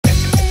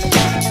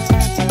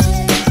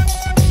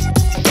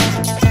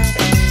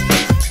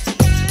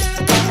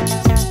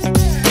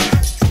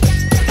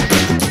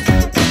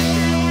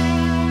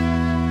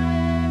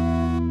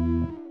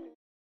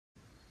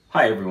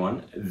Hi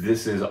everyone,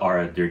 this is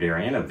Ara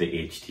Derderian of the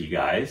HT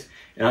Guys,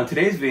 and on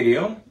today's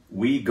video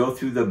we go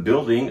through the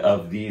building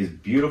of these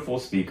beautiful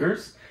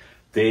speakers.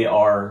 They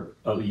are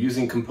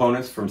using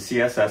components from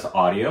CSS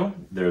Audio.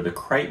 They're the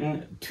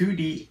Criton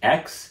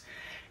 2DX,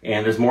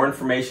 and there's more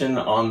information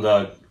on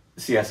the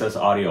CSS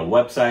Audio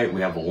website.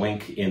 We have a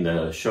link in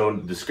the show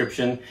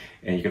description,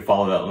 and you can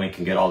follow that link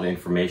and get all the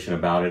information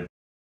about it.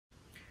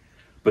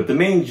 But the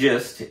main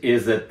gist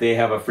is that they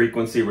have a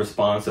frequency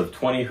response of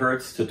 20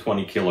 Hertz to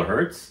 20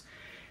 kilohertz.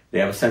 They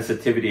have a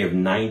sensitivity of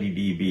 90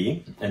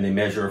 dB, and they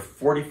measure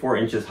 44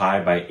 inches high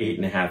by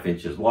 8.5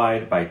 inches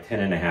wide by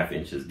 10.5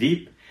 inches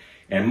deep.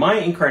 And my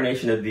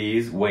incarnation of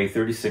these weigh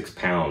 36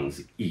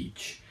 pounds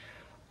each.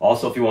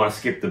 Also, if you want to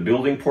skip the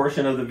building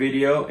portion of the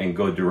video and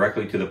go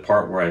directly to the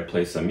part where I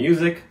play some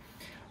music,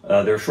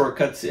 there are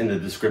shortcuts in the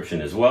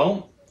description as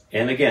well.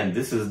 And again,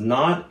 this is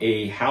not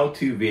a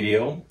how-to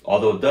video,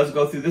 although it does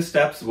go through the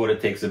steps of what it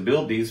takes to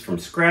build these from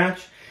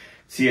scratch.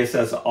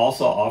 CSS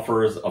also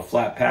offers a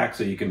flat pack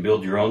so you can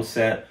build your own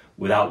set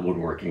without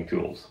woodworking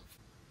tools.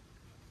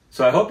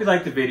 So I hope you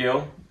liked the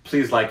video.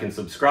 Please like and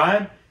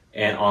subscribe,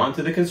 and on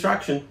to the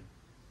construction.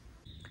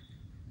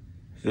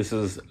 This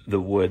is the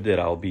wood that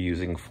I'll be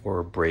using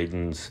for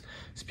Braden's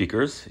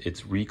speakers.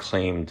 It's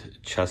reclaimed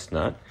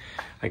chestnut.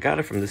 I got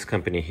it from this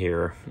company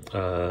here.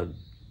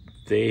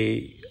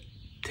 They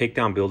take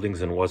down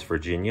buildings in West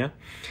Virginia,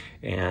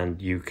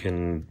 and you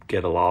can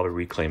get a lot of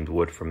reclaimed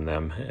wood from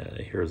them.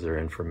 Here's their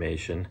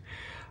information.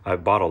 I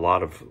bought a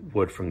lot of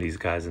wood from these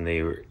guys, and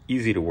they were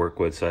easy to work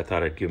with, so I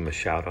thought I'd give them a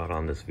shout out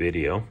on this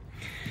video.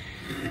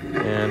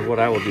 And what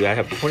I will do, I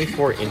have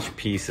 24-inch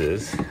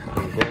pieces.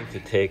 I'm going to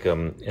take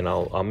them, and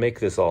I'll make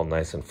this all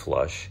nice and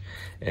flush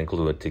and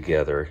glue it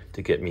together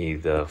to get me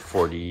the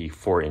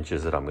 44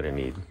 inches that I'm going to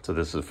need. So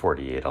this is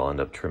 48. I'll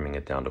end up trimming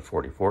it down to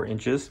 44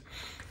 inches.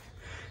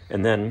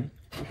 And then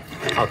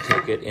I'll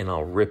take it and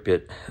I'll rip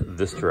it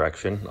this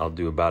direction. I'll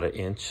do about 1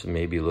 inch,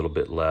 maybe a little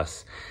bit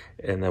less.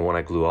 And then when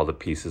I glue all the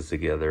pieces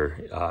together,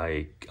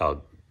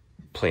 I'll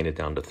plane it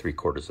down to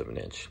 3/4 of an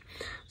inch.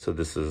 So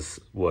this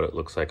is what it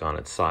looks like on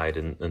its side.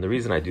 And the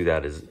reason I do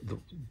that is the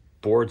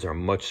boards are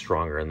much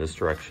stronger in this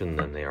direction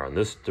than they are in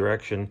this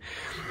direction.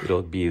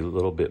 It'll be a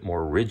little bit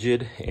more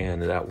rigid,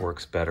 and that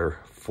works better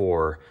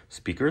for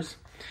speakers.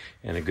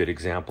 And a good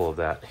example of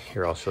that,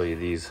 here I'll show you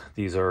these.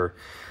 These are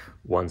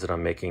ones that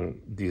I'm making.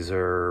 These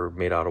are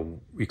made out of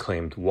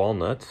reclaimed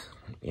walnut,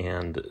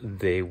 and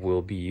they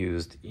will be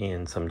used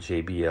in some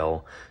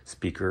JBL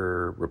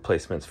speaker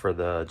replacements for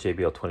the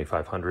JBL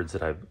 2500s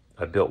that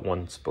I built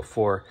once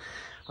before.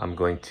 I'm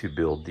going to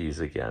build these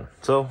again.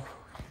 So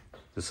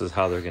this is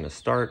how they're going to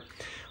start.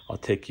 I'll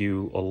take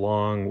you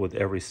along with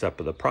every step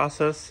of the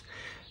process.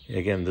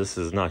 Again, this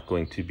is not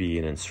going to be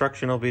an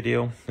instructional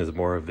video, as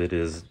more of it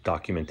is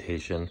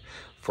documentation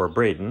for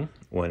Braden.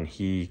 When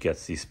he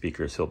gets these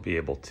speakers, he'll be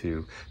able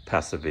to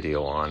pass the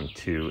video on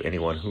to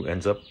anyone who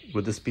ends up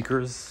with the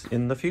speakers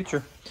in the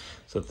future.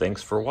 So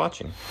thanks for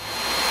watching.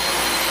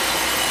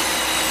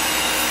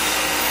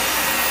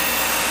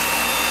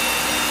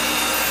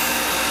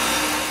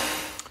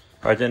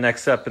 All right, the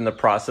next step in the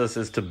process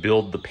is to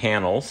build the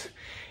panels.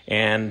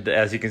 And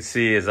as you can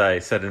see, as I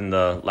said in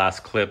the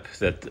last clip,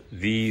 that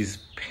these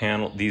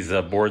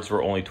boards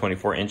were only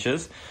 24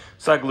 inches.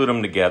 So I glued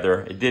them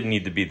together. It didn't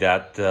need to be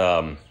that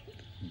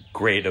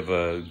great of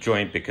a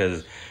joint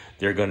because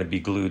they're going to be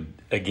glued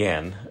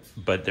again,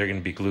 but they're going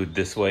to be glued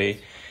this way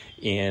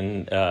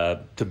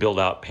to build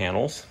out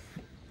panels.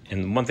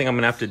 And one thing I'm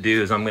going to have to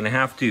do is I'm going to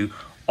have to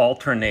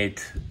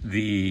alternate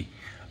the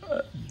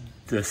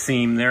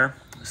seam there,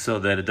 so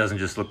that it doesn't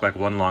just look like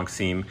one long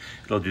seam.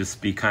 It'll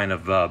just be kind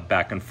of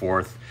back and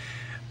forth.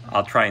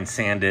 I'll try and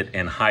sand it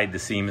and hide the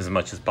seam as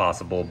much as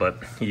possible,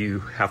 but you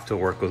have to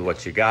work with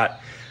what you got.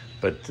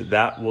 But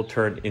that will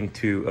turn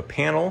into a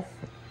panel,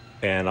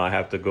 and I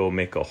have to go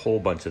make a whole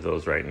bunch of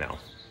those right now.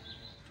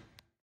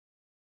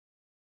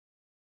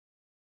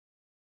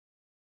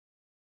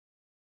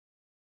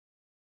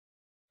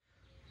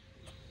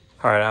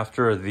 All right,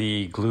 after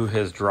the glue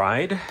has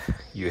dried,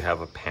 you have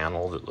a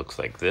panel that looks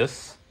like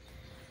this.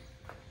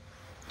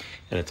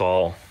 And it's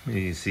all,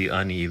 you see,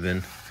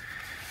 uneven.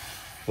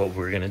 What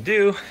we're gonna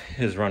do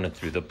is run it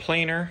through the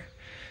planer,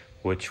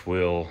 which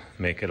will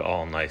make it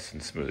all nice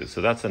and smooth. So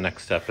that's the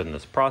next step in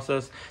this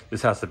process.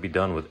 This has to be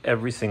done with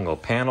every single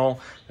panel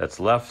that's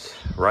left,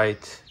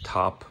 right,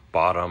 top,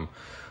 bottom,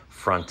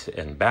 front,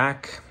 and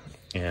back.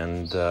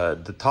 And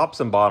the tops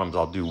and bottoms,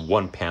 I'll do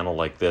one panel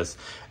like this,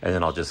 and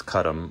then I'll just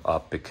cut them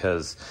up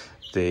because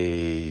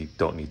they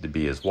don't need to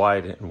be as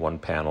wide, and one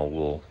panel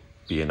will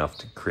be enough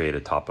to create a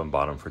top and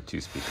bottom for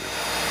 2 speakers.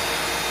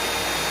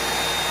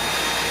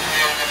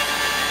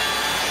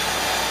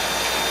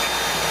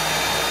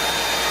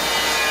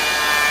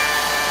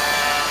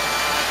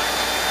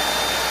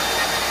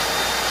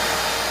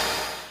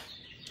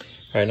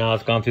 All right, now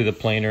it's gone through the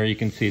planer. You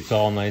can see it's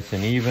all nice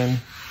and even.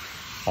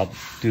 I'll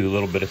do a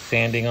little bit of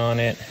sanding on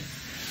it,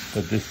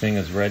 but this thing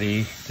is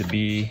ready to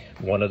be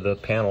one of the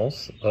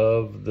panels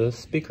of the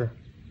speaker.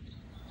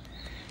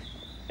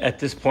 At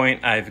this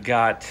point, I've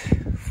got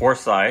 4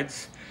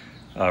 sides,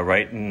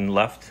 right and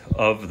left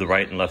of the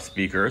right and left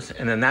speakers.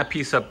 And then that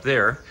piece up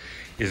there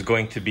is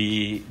going to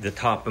be the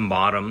top and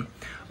bottom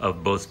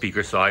of both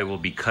speakers. So I will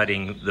be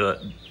cutting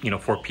the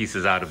 4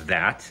 pieces out of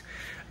that.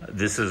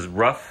 This is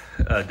rough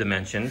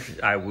dimensioned.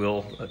 I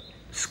will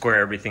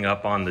square everything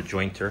up on the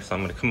jointer. So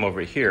I'm going to come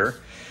over here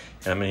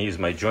and I'm going to use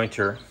my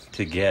jointer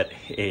to get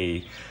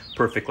a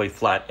perfectly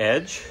flat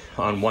edge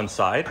on one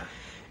side.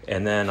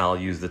 And then I'll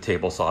use the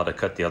table saw to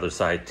cut the other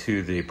side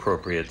to the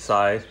appropriate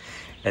size.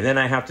 And then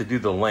I have to do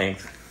the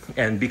length.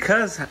 And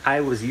because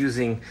I was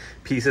using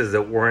pieces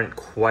that weren't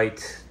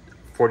quite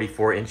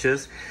 44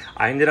 inches,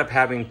 I ended up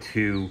having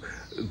to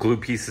glue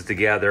pieces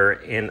together,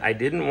 and I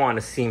didn't want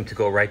a seam to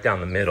go right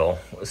down the middle.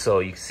 So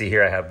you can see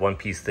here I have one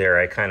piece there.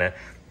 I kind of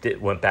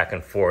went back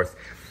and forth.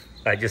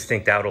 I just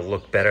think that'll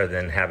look better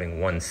than having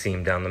one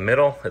seam down the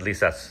middle. At least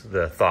that's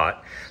the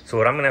thought. So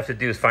what I'm gonna have to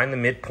do is find the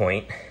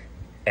midpoint,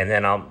 and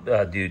then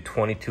I'll do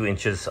 22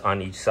 inches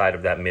on each side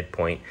of that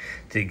midpoint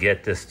to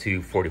get this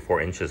to 44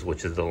 inches,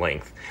 which is the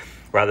length,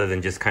 rather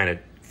than just kind of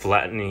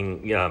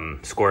flattening,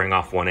 scoring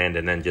off one end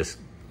and then just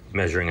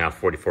measuring out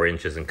 44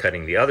 inches and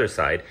cutting the other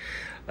side.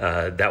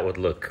 That would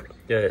look,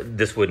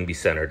 this wouldn't be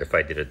centered if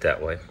I did it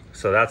that way.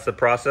 So that's the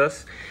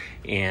process.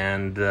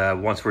 And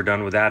once we're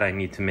done with that, I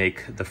need to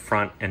make the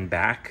front and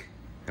back,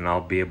 and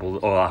I'll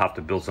have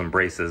to build some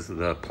braces.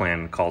 The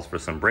plan calls for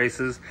some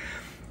braces,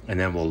 and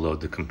then we'll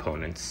load the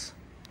components.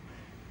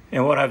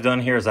 And what I've done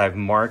here is I've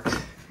marked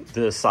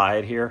the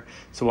side here.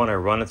 So when I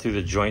run it through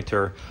the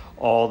jointer,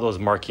 all those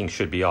markings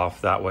should be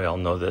off. That way I'll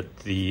know that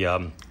the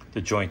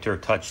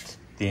jointer touched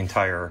the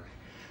entire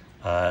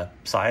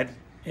side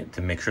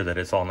to make sure that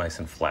it's all nice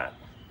and flat.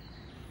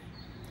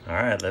 All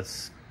right,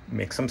 let's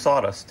make some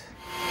sawdust.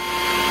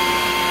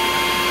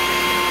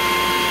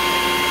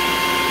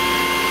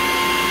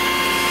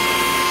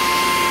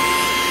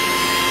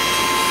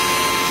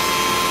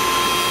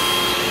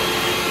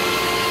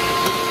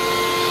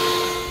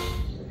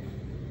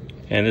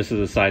 And this is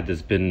the side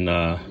that's been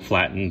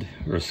flattened,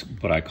 or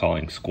what I'm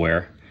calling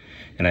square.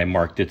 And I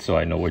marked it so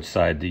I know which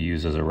side to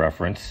use as a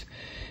reference.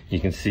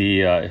 You can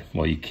see,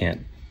 well, you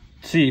can't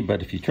see,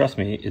 but if you trust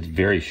me, it's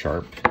very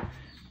sharp.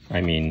 I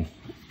mean,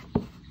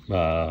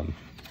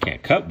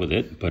 can't cut with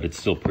it, but it's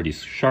still pretty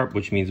sharp,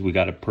 which means we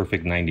got a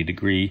perfect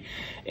 90-degree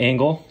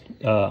angle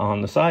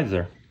on the sides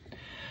there.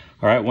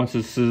 All right, once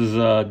this is,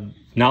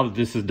 now that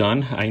this is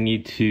done, I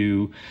need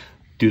to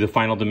do the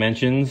final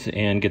dimensions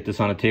and get this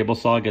on a table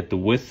saw, get the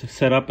width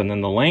set up and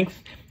then the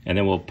length, and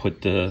then we'll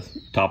put the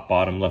top,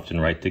 bottom, left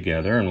and right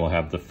together, and we'll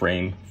have the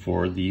frame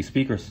for the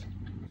speakers.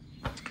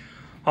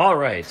 All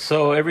right,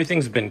 so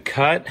everything's been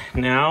cut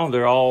now.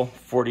 They're all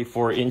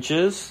 44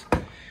 inches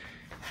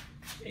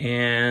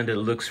and it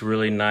looks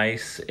really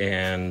nice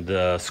and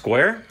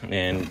square,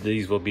 and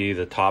these will be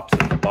the tops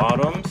and the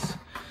bottoms.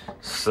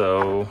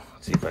 So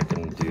let's see if I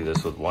can do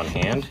this with one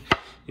hand.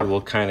 It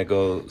will kind of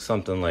go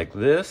something like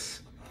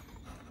this,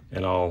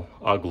 and I'll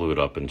glue it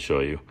up and show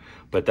you.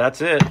 But that's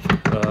it.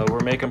 We're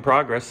making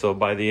progress. So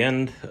by the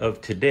end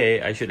of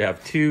today, I should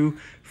have 2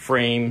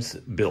 frames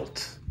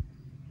built.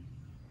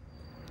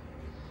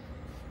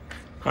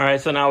 All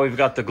right, so now we've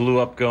got the glue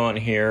up going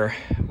here.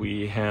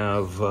 We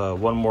have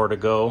one more to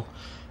go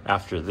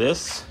after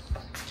this.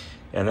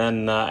 And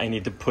then I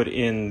need to put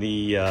in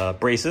the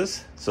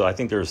braces. So I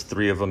think there's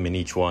 3 of them in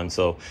each one.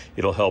 So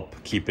it'll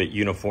help keep it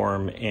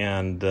uniform.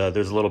 And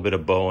there's a little bit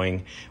of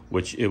bowing,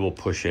 which it will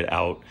push it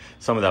out.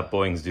 Some of that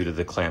bowing is due to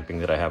the clamping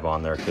that I have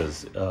on there,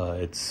 because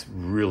it's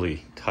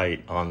really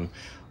tight on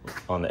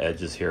the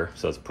edges here.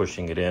 So it's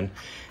pushing it in.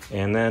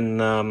 And then,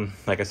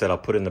 like I said, I'll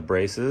put in the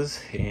braces,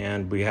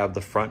 and we have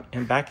the front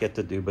and back yet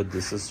to do, but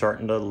this is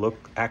starting to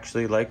look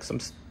actually like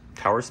some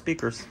tower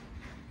speakers.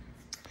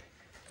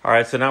 All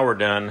right, so now we're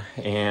done,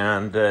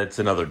 and it's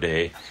another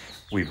day.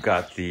 We've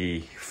got the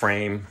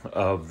frame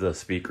of the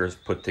speakers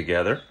put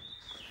together.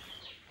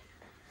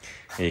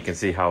 And you can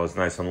see how it's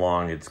nice and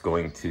long. It's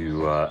going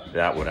to,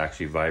 that would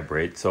actually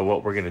vibrate. So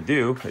what we're gonna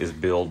do is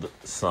build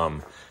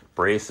some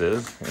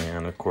braces,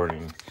 and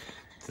according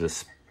to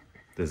this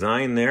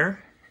design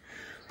there,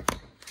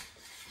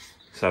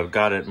 so I've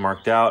got it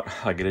marked out.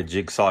 I'll get a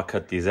jigsaw,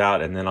 cut these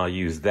out, and then I'll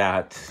use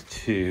that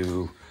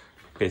to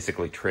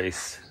basically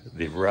trace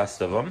the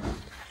rest of them.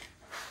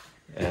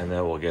 And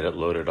then we'll get it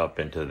loaded up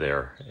into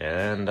there.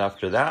 And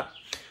after that,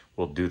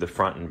 we'll do the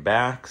front and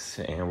backs,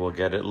 and we'll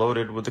get it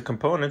loaded with the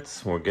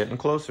components. We're getting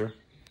closer.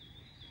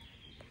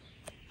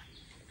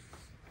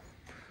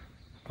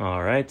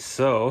 All right,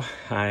 so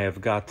I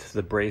have got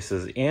the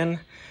braces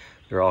in.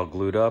 They're all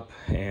glued up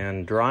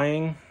and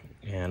drying.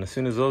 And as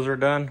soon as those are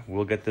done,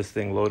 we'll get this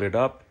thing loaded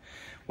up.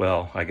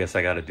 Well, I guess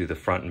I got to do the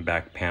front and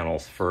back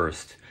panels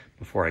first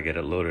before I get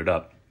it loaded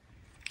up.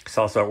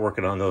 So I'll start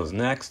working on those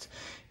next,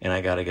 and I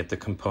got to get the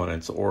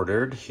components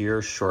ordered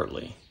here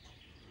shortly.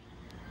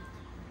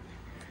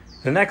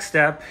 The next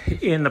step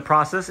in the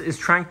process is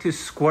trying to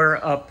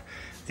square up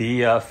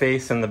the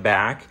face and the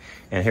back.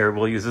 And here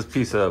we'll use this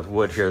piece of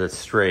wood here that's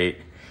straight.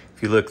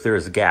 If you look,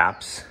 there's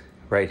gaps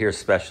right here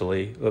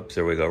especially. Oops,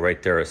 there we go,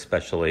 right there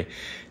especially.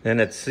 Then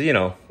it's, you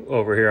know,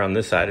 over here on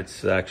this side,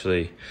 it's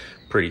actually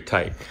pretty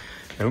tight.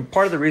 And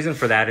part of the reason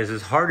for that is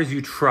as hard as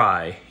you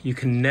try, you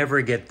can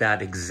never get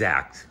that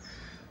exact.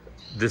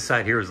 This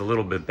side here is a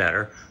little bit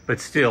better, but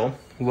still,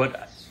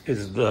 what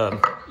is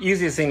the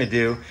easiest thing to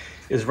do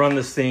is run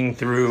this thing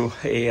through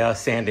a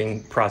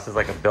sanding process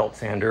like a belt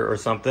sander or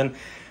something.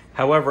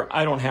 However,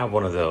 I don't have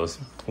one of those.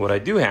 What I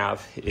do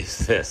have is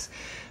this.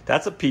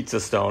 That's a pizza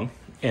stone,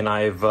 and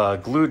I've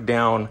glued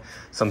down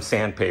some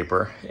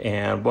sandpaper.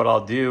 And what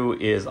I'll do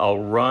is I'll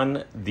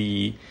run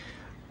the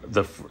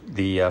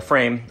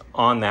frame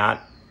on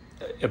that,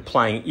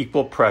 applying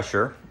equal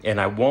pressure, and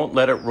I won't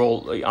let it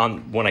roll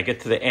on. When I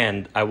get to the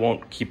end, I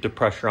won't keep the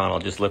pressure on. I'll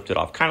just lift it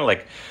off, kind of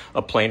like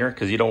a planer,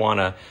 because you don't want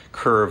to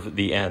curve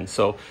the end.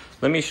 So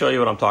let me show you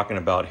what I'm talking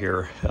about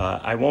here.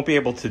 I won't be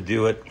able to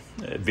do it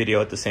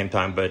video at the same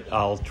time, but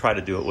I'll try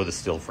to do it with a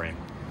still frame.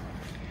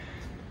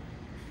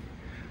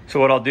 So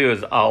what I'll do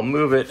is I'll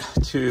move it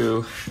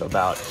to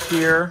about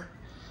here,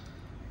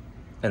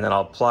 and then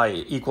I'll apply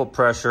equal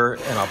pressure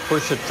and I'll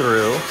push it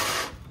through.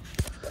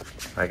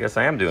 I guess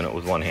I am doing it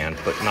with one hand,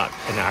 but not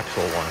an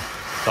actual one.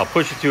 So I'll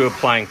push it through,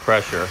 applying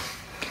pressure.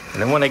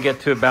 And then when I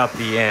get to about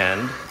the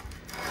end,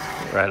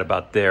 right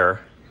about there,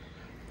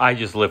 I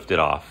just lift it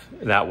off.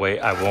 That way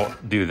I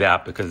won't do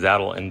that, because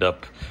that'll end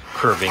up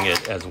curving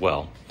it as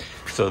well.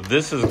 So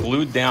this is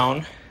glued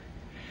down,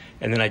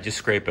 and then I just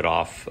scrape it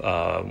off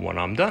when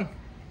I'm done.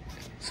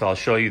 So I'll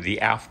show you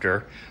the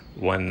after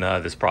when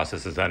this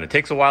process is done. It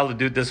takes a while to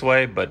do it this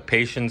way, but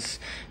patience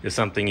is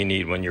something you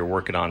need when you're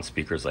working on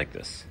speakers like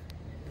this.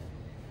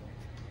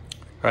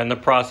 All right, and the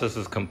process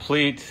is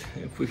complete.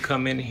 If we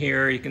come in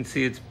here, you can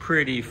see it's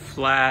pretty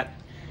flat.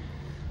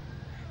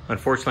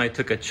 Unfortunately, I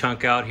took a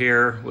chunk out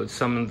here with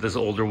some of this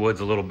older wood's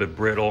a little bit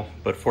brittle,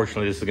 but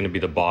fortunately this is gonna be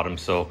the bottom,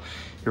 so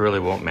it really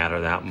won't matter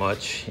that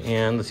much.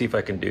 And let's see if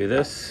I can do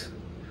this.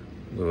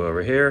 Move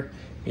over here.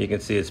 You can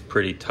see it's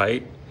pretty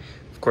tight.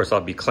 Of course,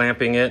 I'll be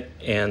clamping it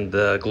and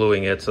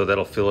gluing it, so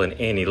that'll fill in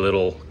any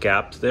little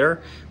gaps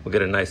there. We'll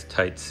get a nice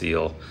tight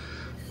seal.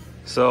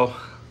 So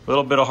a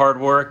little bit of hard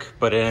work,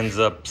 but it ends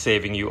up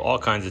saving you all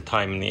kinds of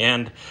time in the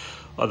end.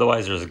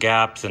 Otherwise, there's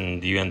gaps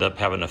and you end up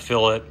having to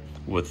fill it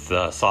with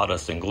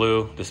sawdust and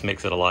glue. This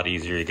makes it a lot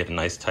easier. You get a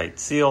nice tight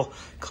seal,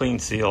 clean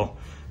seal.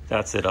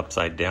 That's it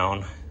upside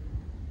down.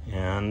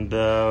 And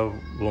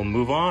we'll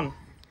move on.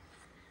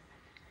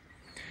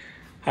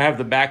 I have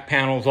the back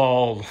panels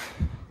all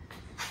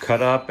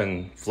cut up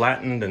and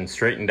flattened and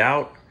straightened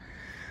out.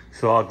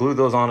 So I'll glue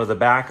those onto the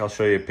back. I'll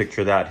show you a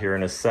picture of that here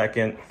in a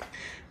second.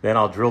 Then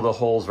I'll drill the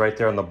holes right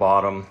there on the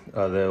bottom.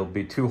 There'll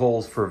be 2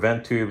 holes for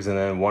vent tubes and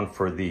then 1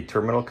 for the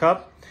terminal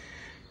cup.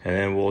 And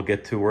then we'll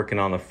get to working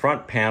on the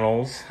front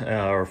panels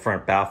or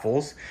front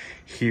baffles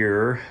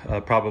here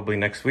probably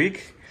next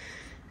week.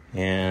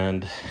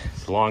 And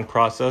it's a long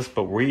process,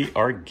 but we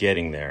are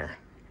getting there.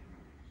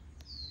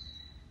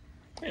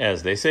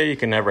 As they say, you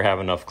can never have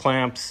enough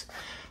clamps.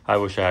 I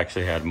wish I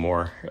actually had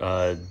more.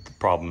 The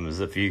problem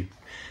is if you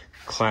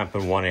clamp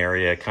in one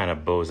area, it kind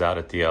of bows out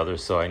at the other,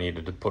 so I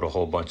needed to put a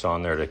whole bunch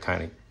on there to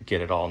kind of get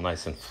it all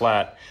nice and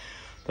flat.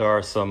 There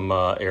are some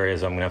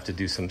areas I'm gonna have to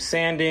do some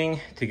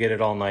sanding to get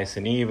it all nice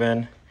and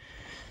even,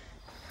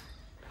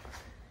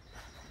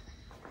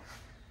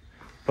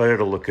 but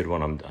it'll look good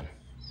when I'm done.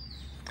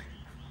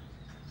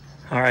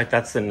 All right,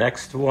 that's the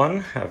next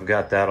one. I've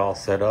got that all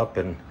set up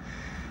and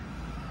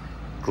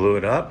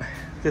glued up.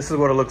 This is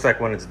what it looks like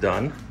when it's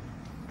done.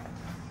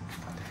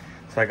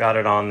 So I got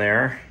it on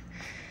there.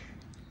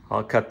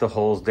 I'll cut the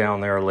holes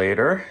down there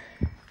later.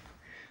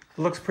 It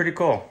looks pretty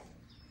cool.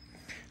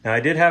 Now I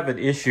did have an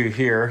issue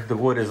here. The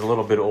wood is a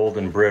little bit old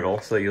and brittle,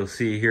 so you'll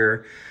see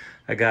here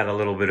I got a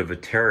little bit of a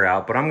tear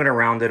out, but I'm gonna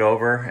round it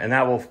over and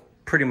that will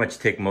pretty much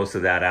take most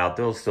of that out.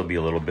 There'll still be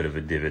a little bit of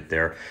a divot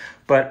there,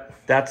 but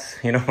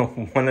that's, you know,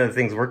 one of the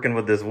things working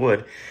with this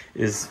wood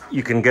is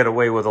you can get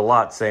away with a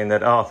lot saying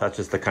that, oh, that's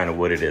just the kind of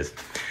wood it is.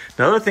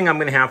 The other thing I'm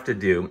gonna have to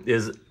do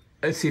is,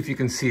 let's see if you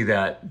can see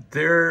that.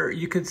 There,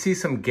 you can see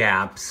some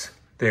gaps.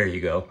 There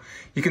you go.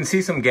 You can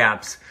see some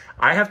gaps.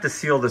 I have to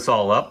seal this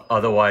all up.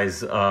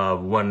 Otherwise,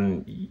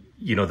 when,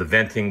 you know, the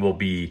venting will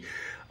be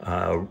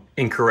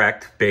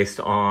incorrect based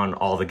on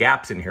all the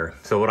gaps in here.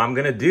 So what I'm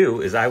gonna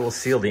do is I will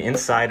seal the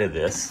inside of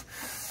this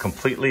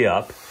completely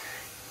up,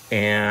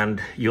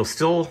 and you'll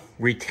still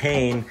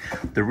retain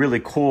the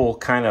really cool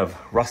kind of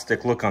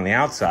rustic look on the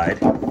outside,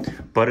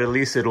 but at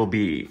least it'll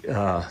be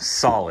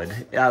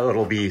solid.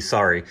 It'll be,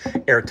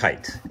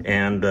 airtight.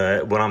 And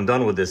when I'm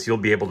done with this, you'll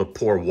be able to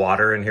pour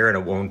water in here and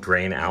it won't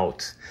drain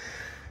out.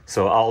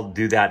 So I'll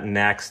do that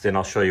next and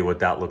I'll show you what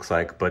that looks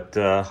like. But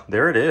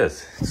there it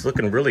is. It's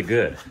looking really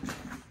good.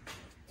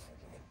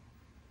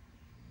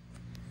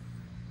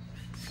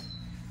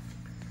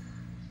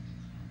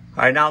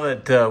 All right, now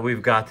that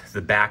we've got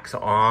the backs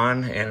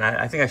on, and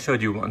I think I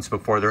showed you once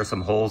before, there are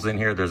some holes in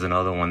here. There's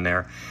another one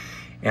there.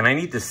 And I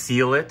need to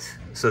seal it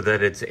so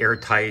that it's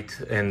airtight,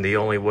 and the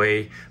only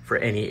way for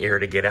any air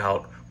to get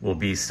out will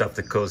be stuff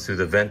that goes through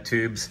the vent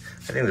tubes.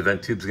 I think the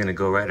vent tube's gonna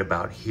go right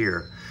about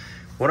here.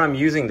 What I'm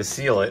using to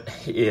seal it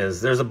is,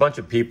 there's a bunch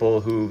of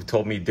people who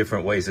told me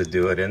different ways to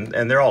do it,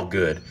 and they're all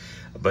good.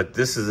 But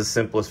this is the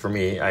simplest for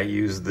me. I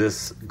use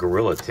this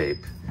Gorilla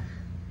Tape.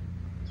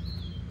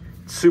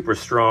 Super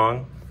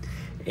strong,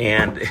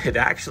 and it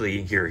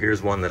actually,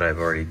 here's one that I've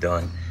already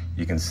done.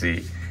 You can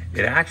see,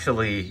 it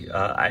actually,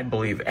 I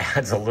believe,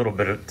 adds a little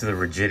bit to the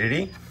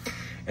rigidity.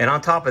 And on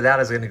top of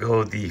that is going to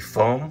go the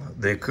foam,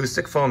 the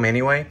acoustic foam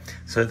anyway.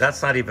 So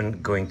that's not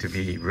even going to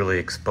be really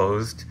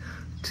exposed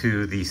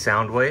to the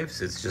sound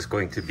waves. It's just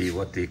going to be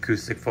what the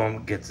acoustic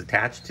foam gets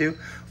attached to.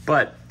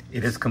 But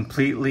it is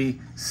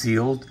completely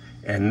sealed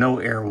and no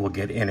air will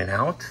get in and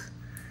out.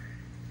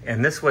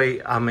 And this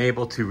way I'm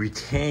able to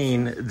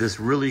retain this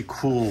really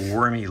cool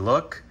wormy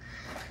look.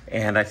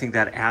 And I think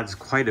that adds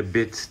quite a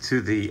bit to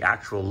the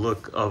actual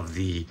look of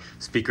the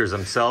speakers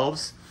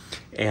themselves,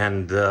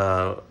 and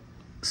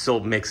still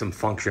makes them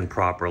function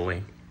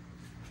properly.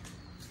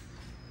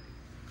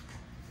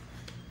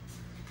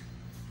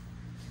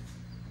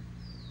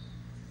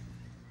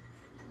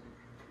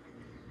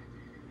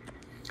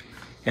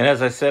 And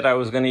as I said, I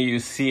was going to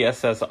use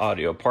CSS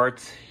Audio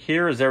parts.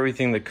 Here is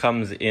everything that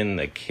comes in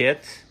the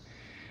kit.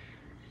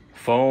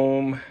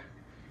 Foam,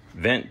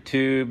 vent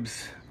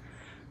tubes,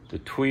 the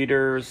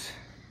tweeters,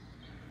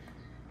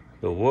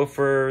 the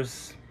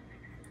woofers,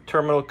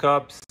 terminal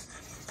cups,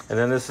 and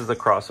then this is the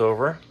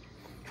crossover.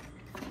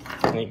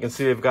 And you can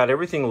see they've got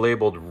everything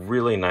labeled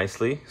really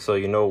nicely, so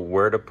you know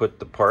where to put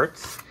the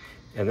parts.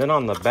 And then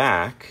on the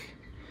back,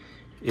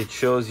 it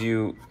shows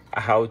you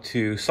how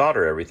to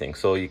solder everything.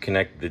 So you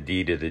connect the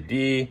D to the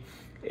D,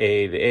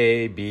 A to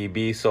A, B,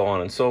 B, so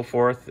on and so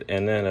forth.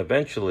 And then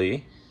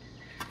eventually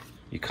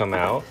you come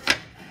out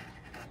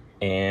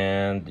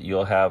and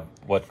you'll have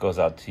what goes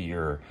out to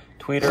your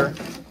tweeter.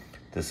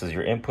 This is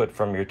your input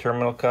from your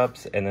terminal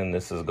cups, and then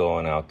this is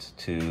going out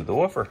to the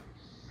woofer.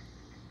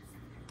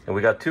 And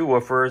we got two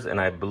woofers,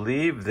 and I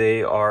believe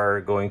they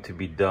are going to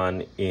be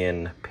done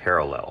in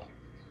parallel.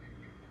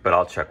 But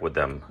I'll check with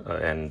them,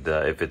 and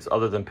if it's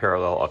other than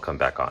parallel, I'll come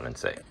back on and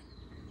say.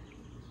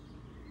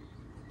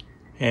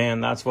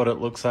 And that's what it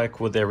looks like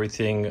with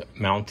everything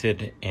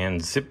mounted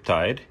and zip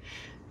tied.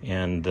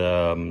 And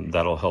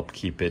that'll help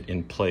keep it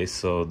in place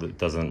so that it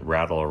doesn't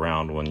rattle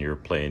around when you're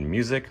playing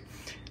music.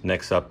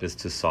 Next up is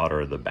to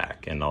solder the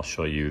back, and I'll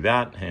show you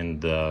that.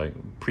 And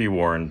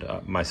pre-warned,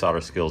 my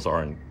solder skills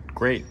aren't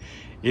great.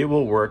 It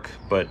will work,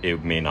 but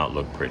it may not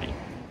look pretty.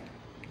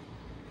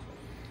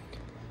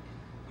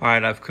 All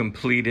right, I've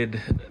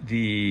completed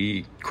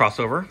the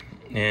crossover,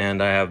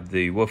 and I have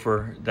the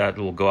woofer that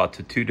will go out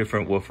to two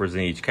different woofers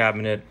in each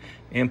cabinet,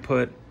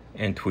 input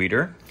and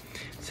tweeter.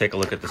 Let's take a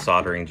look at the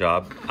soldering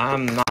job.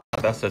 I'm not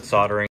the best at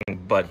soldering,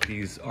 but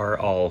these are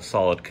all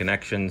solid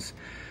connections.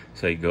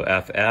 So you go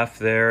FF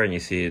there, and you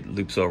see it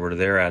loops over to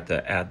there at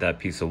the add that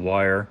piece of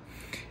wire,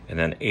 and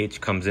then H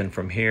comes in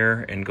from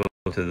here and goes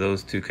to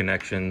those two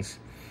connections,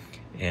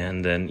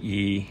 and then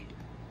E,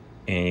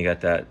 and you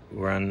got that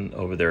run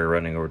over there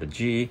running over to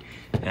G,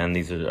 and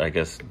these are, I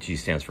guess G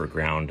stands for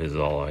ground is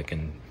all I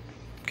can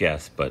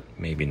guess, but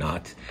maybe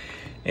not.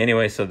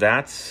 Anyway, so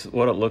that's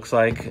what it looks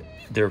like.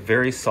 They're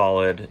very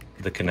solid,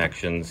 the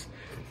connections.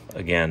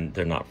 Again,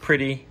 they're not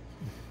pretty,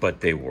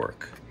 but they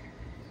work.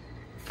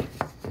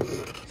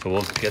 So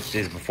we'll get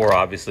these before,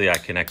 obviously, I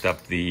connect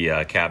up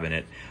the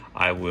cabinet.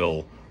 I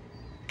will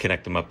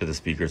connect them up to the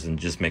speakers and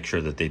just make sure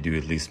that they do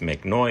at least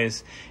make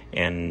noise.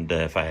 And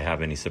if I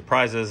have any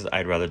surprises,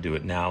 I'd rather do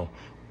it now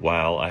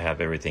while I have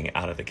everything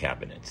out of the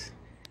cabinet.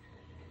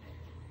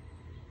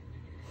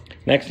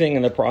 Next thing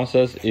in the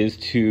process is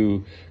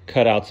to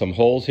cut out some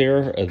holes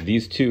here.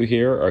 These two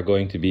here are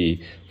going to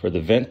be for the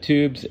vent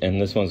tubes,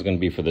 and this one's going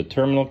to be for the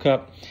terminal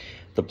cup.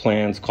 The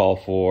plans call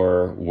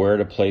for where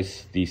to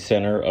place the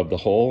center of the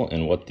hole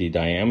and what the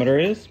diameter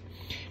is.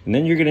 And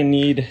then you're going to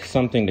need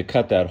something to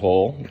cut that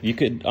hole. You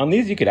could, on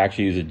these, you could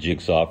actually use a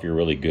jigsaw if you're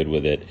really good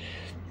with it,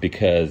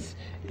 because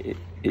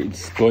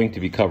it's going to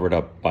be covered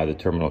up by the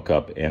terminal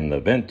cup and the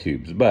vent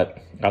tubes.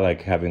 But I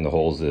like having the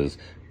holes as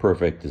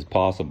perfect as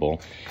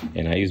possible.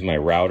 And I use my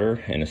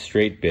router and a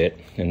straight bit.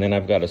 And then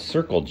I've got a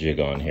circle jig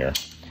on here.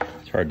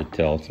 It's hard to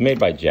tell. It's made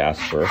by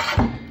Jasper.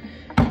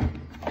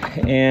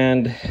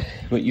 And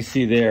what you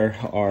see there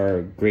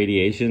are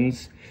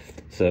gradations.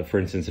 So for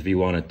instance, if you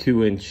want a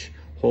 2-inch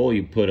hole,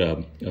 you put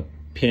a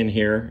pin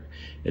here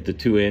at the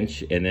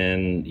 2-inch, and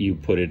then you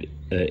put it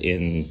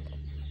in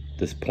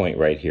this point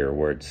right here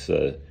where it's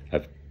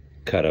I've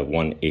cut a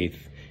 1/8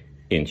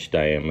 inch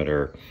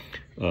diameter.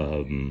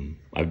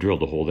 I've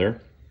drilled a hole there,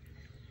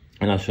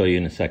 and I'll show you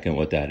in a second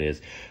what that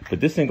is. But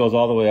this thing goes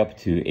all the way up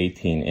to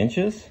 18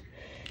 inches.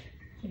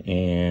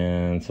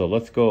 And so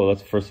let's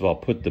first of all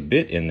put the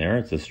bit in there.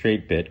 It's a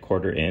straight bit,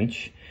 1/4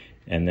 inch,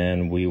 and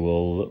then we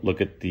will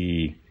look at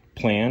the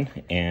plan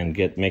and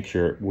make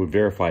sure we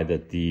verify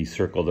that the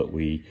circle that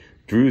we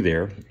drew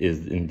there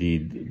is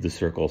indeed the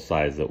circle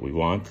size that we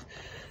want.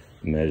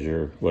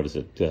 Measure, what is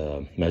it?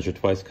 Measure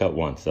twice, cut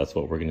once. That's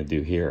what we're going to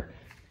do here.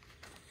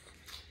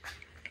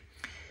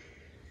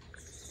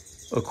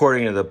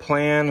 According to the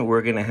plan,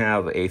 we're going to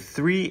have a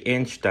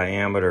 3-inch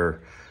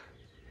diameter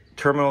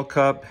terminal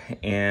cup,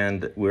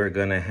 and we're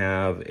gonna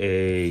have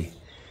a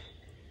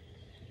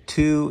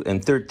 2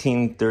 and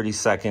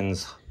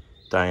 13/32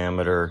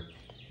 diameter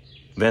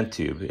vent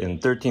tube. In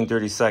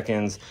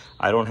 13/32,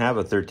 I don't have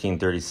a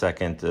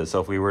 13/32,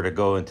 so if we were to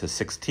go into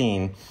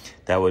 16,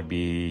 that would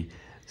be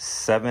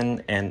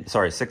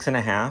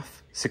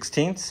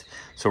 6.5/16.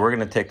 So we're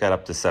gonna take that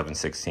up to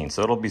 7/16.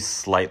 So it'll be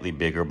slightly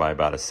bigger by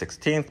about a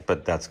 1/16,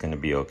 but that's gonna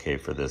be okay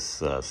for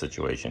this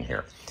situation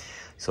here.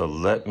 So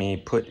let me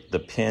put the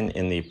pin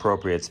in the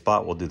appropriate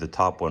spot. We'll do the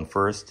top one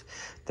first.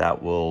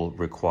 That will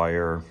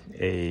require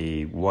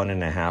a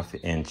 1.5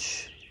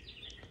 inch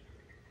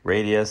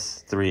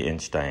radius, 3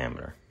 inch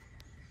diameter.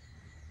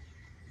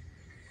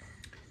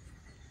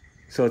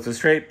 So it's a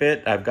straight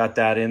bit. I've got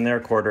that in there,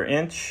 1/4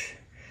 inch.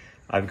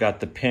 I've got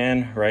the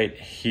pin right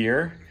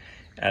here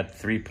at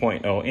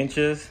 3.0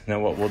 inches. Now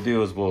what we'll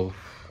do is we'll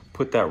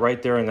put that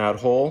right there in that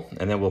hole,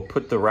 and then we'll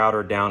put the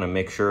router down and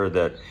make sure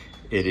that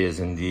it is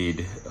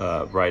indeed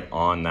right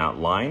on that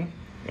line.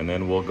 And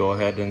then we'll go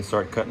ahead and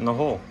start cutting the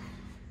hole.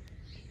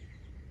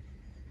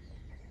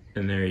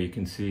 And there you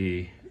can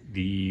see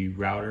the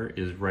router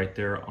is right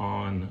there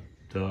on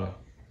the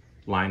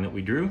line that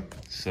we drew.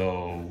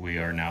 So we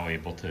are now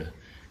able to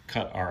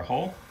cut our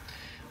hole.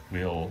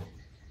 We'll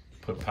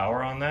put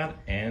power on that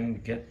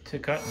and get to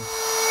cutting.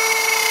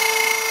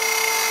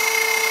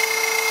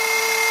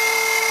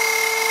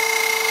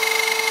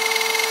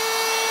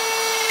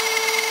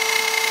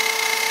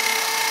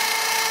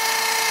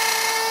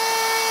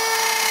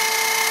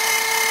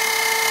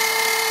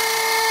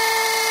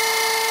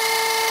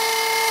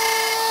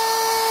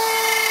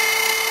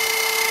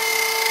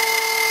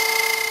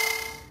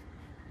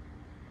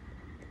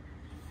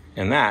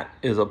 And that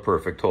is a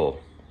perfect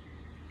hole.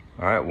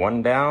 All right,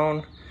 one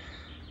down.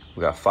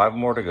 We got 5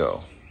 more to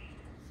go.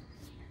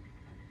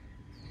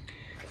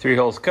 3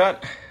 holes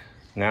cut.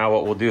 Now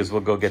what we'll do is we'll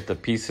go get the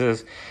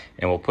pieces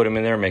and we'll put them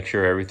in there, make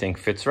sure everything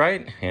fits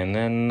right, and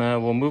then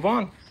we'll move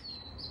on.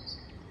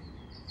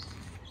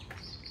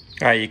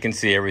 All right, you can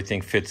see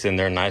everything fits in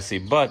there nicely,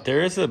 but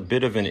there is a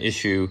bit of an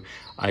issue.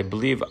 I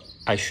believe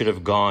I should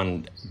have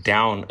gone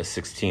down a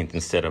 1/16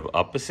 instead of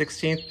up a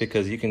 1/16,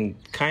 because you can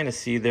kind of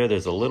see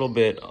there's a little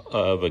bit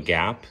of a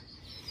gap.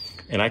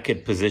 And I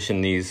could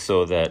position these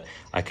so that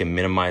I can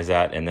minimize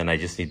that, and then I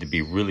just need to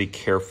be really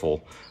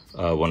careful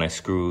when I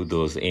screw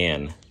those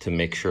in to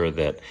make sure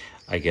that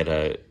I get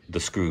the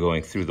screw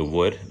going through the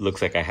wood. It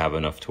looks like I have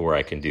enough to where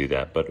I can do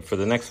that. But for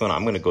the next one,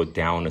 I'm gonna go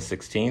down a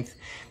 1/16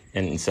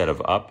 and instead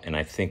of up, and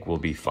I think we'll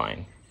be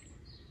fine.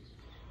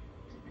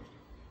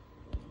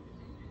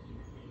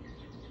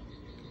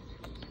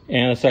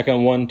 And the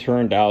second one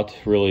turned out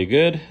really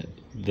good.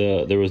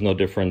 There was no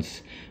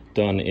difference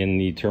done in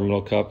the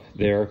terminal cup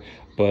there.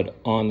 But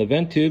on the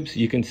vent tubes,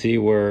 you can see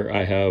where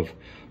I have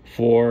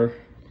 4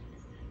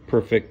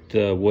 perfect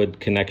wood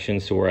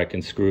connections to where I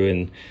can screw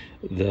in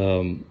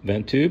the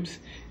vent tubes.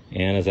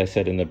 And as I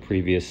said in the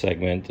previous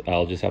segment,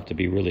 I'll just have to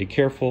be really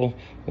careful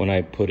when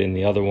I put in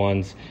the other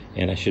ones,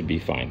 and I should be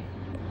fine.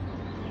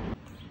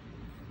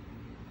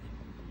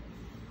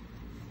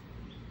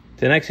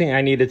 The next thing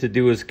I needed to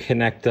do is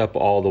connect up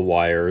all the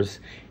wires.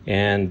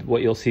 And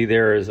what you'll see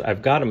there is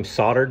I've got them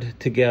soldered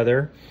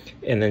together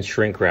and then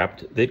shrink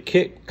wrapped. The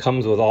kit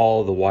comes with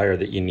all the wire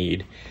that you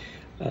need.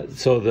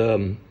 So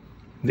the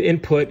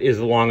input is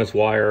the longest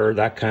wire.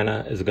 That kind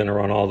of is going to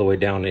run all the way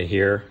down to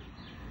here.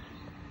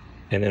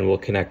 And then we'll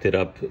connect it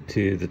up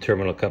to the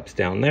terminal cups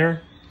down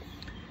there.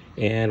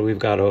 And we've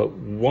got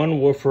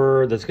one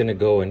woofer that's going to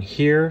go in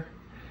here,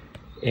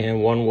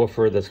 and one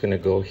woofer that's going to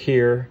go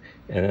here,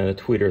 and then a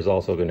tweeter is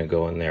also going to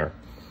go in there.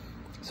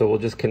 So we'll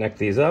just connect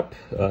these up.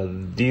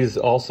 These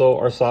also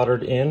are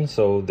soldered in,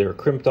 so they're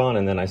crimped on,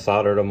 and then I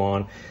soldered them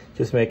on,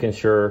 just making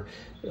sure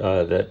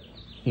that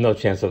no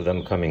chance of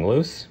them coming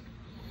loose.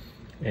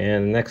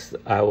 And next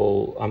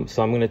so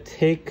I'm going to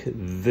take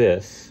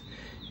this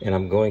and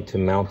I'm going to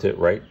mount it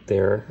right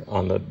there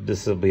on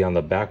this will be on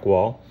the back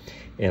wall,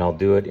 and I'll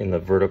do it in the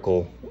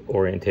vertical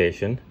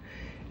orientation,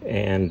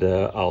 and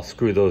I'll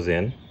screw those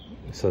in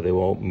so they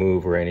won't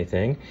move or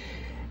anything.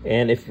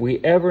 And if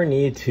we ever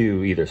need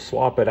to either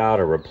swap it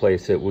out or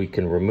replace it, we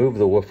can remove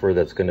the woofer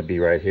that's going to be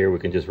right here. We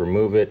can just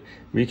remove it,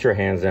 reach our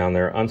hands down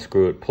there,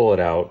 unscrew it, pull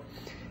it out,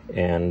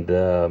 and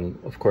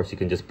of course you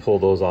can just pull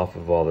those off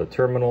of all the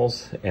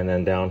terminals. And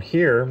then down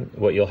here,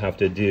 what you'll have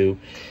to do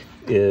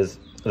is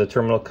the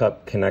terminal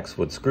cup connects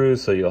with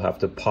screws, so you'll have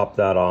to pop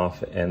that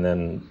off and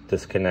then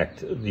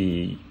disconnect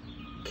the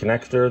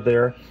connector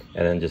there,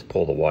 and then just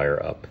pull the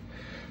wire up.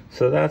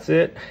 So that's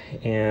it.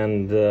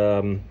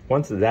 And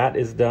once that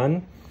is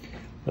done,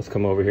 let's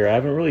come over here. I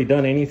haven't really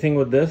done anything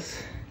with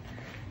this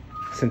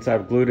since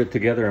I've glued it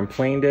together and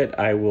planed it.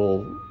 I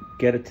will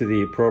get it to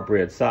the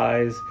appropriate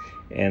size,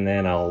 and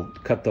then I'll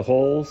cut the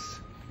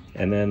holes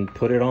and then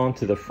put it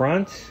onto the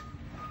front,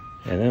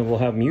 and then we'll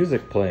have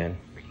music playing.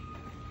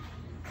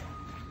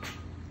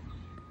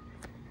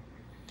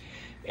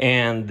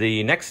 And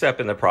the next step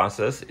in the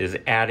process is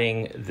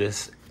adding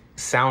this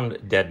sound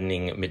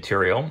deadening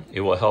material.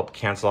 It will help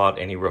cancel out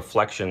any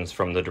reflections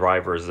from the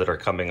drivers that are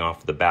coming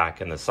off the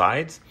back and the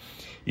sides.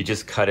 You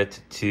just cut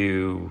it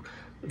to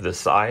the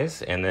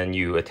size and then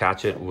you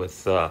attach it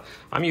with,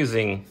 I'm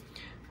using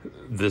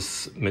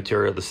this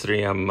material, the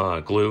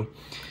 3M glue.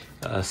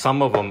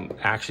 Some of them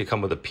actually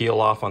come with a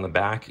peel off on the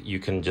back. You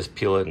can just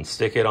peel it and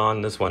stick it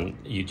on. This one,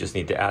 you just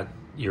need to add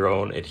your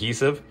own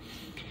adhesive.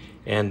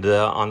 And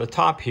on the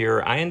top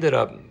here, I ended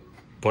up,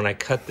 when I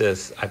cut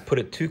this, I put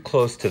it too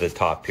close to the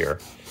top here.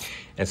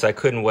 And so I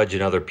couldn't wedge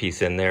another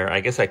piece in there. I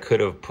guess I could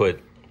have put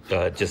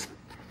just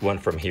one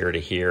from here to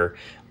here,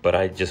 but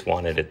I just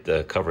wanted it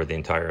to cover the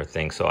entire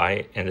thing. So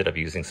I ended up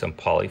using some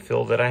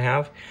polyfill that I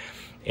have.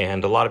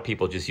 And a lot of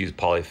people just use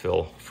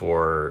polyfill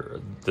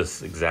for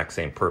this exact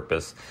same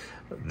purpose.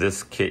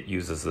 This kit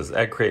uses this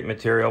egg crate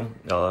material.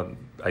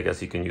 I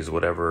guess you can use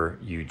whatever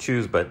you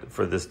choose, but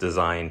for this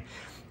design,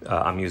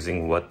 I'm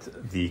using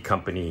what the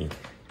company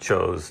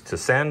chose to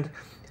send.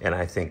 And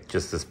I think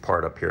just this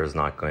part up here is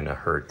not going to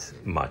hurt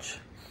much.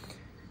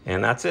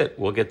 And that's it.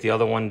 We'll get the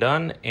other one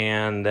done.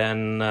 And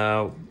then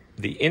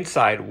the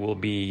inside will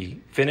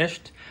be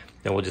finished.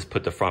 Then we'll just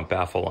put the front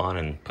baffle on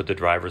and put the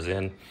drivers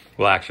in.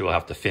 Well, actually, we'll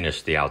have to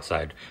finish the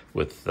outside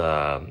with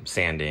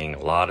sanding,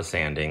 a lot of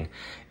sanding,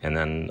 and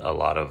then a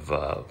lot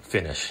of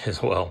finish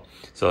as well.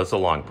 So it's a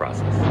long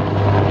process.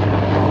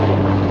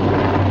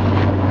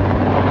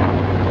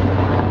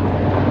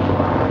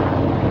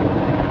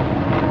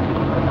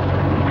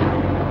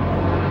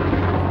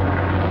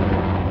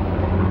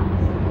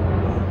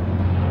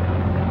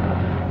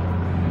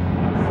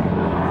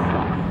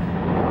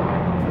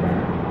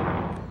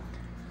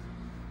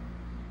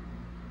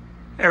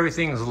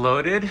 Everything's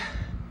loaded.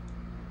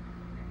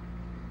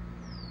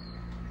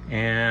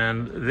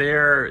 And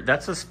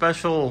that's a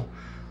special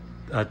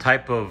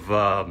type of,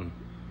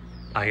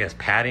 I guess,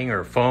 padding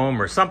or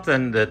foam or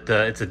something that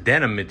it's a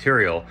denim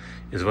material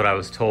is what I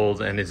was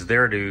told. And it's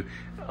there to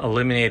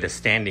eliminate a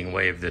standing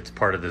wave that's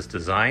part of this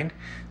design.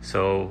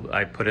 So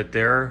I put it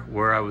there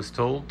where I was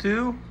told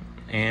to.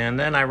 And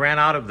then I ran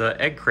out of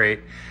the egg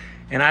crate.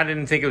 And I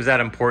didn't think it was that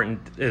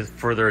important as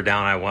further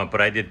down I went,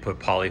 but I did put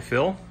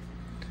polyfill.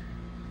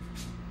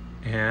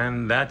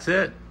 And that's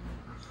it.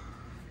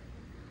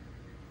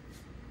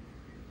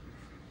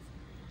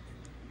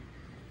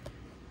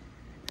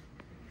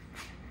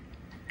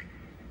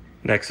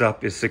 Next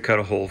up is to cut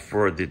a hole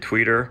for the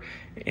tweeter,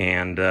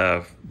 and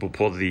we'll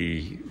pull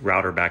the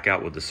router back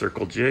out with the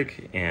circle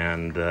jig.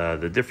 And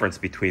the difference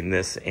between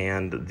this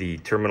and the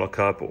terminal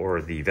cup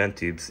or the vent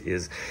tubes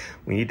is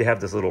we need to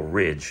have this little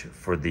ridge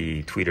for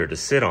the tweeter to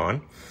sit on.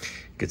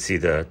 You can see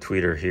the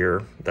tweeter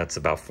here, that's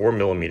about 4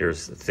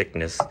 millimeters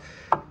thickness.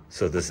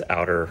 So this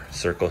outer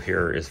circle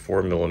here is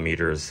 4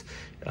 millimeters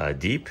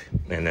deep,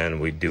 and then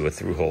we do a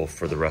through hole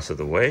for the rest of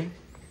the way.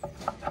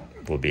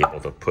 We'll be able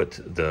to put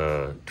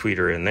the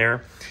tweeter in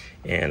there,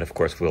 and of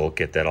course we'll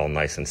get that all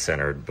nice and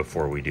centered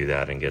before we do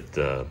that and get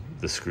the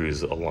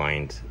screws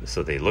aligned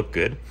so they look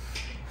good.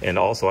 And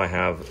also I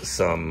have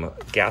some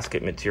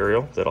gasket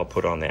material that I'll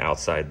put on the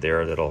outside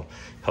there that'll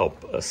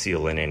help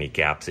seal in any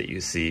gaps that you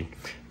see.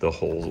 The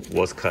hole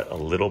was cut a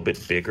little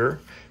bit bigger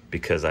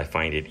because I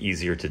find it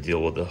easier to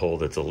deal with the hole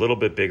that's a little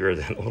bit bigger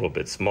than a little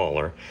bit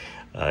smaller.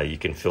 You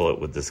can fill it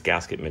with this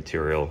gasket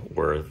material,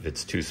 where if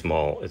it's too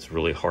small, it's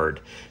really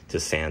hard to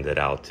sand it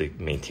out to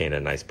maintain a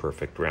nice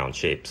perfect round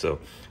shape. So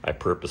I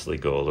purposely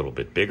go a little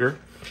bit bigger.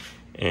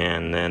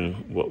 And then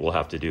what we'll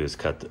have to do is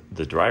cut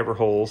the driver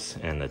holes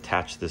and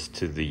attach this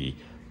to the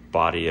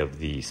body of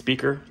the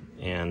speaker,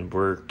 and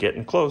we're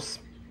getting close.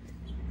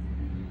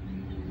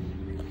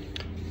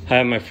 I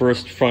have my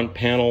first front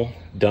panel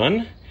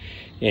done,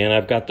 and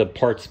I've got the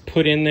parts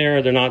put in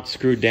there. They're not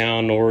screwed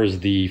down, nor is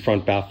the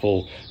front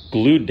baffle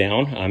glued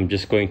down. I'm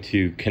just going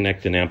to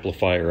connect an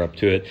amplifier up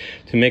to it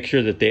to make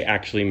sure that they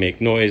actually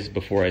make noise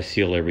before I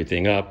seal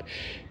everything up,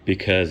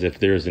 because if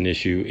there's an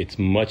issue, it's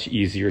much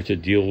easier to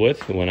deal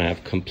with when I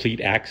have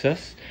complete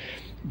access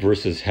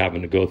versus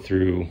having to go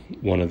through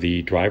one of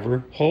the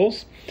driver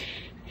holes.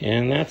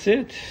 And that's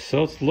it.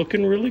 So it's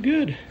looking really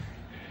good.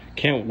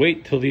 Can't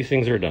wait till these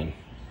things are done.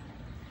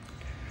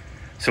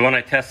 So when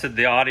I tested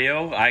the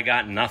audio, I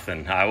got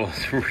nothing. I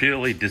was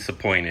really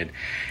disappointed.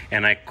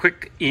 And I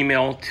quick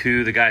emailed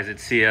to the guys at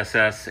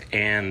CSS,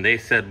 and they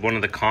said one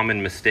of the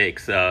common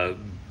mistakes, the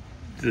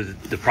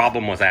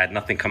problem was I had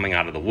nothing coming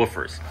out of the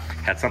woofers.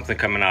 Had something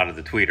coming out of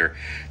the tweeter.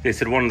 They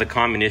said one of the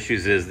common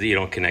issues is that you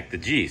don't connect the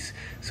G's.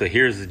 So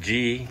here's the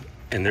G,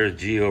 and there's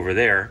G over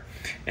there,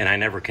 and I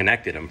never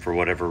connected them for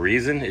whatever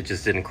reason. It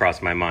just didn't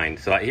cross my mind.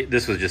 So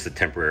this was just a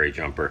temporary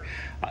jumper,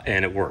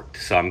 and it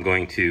worked. So I'm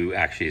going to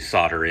actually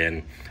solder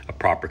in a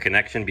proper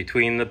connection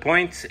between the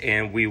points,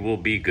 and we will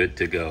be good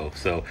to go.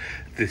 So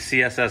the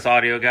CSS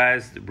Audio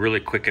guys, really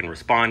quick in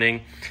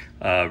responding.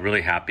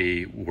 Really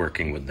happy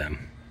working with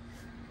them.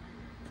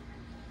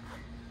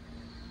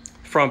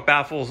 Front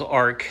baffles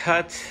are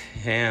cut,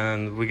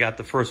 and we got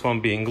the first one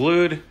being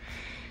glued,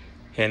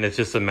 and it's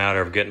just a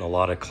matter of getting a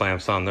lot of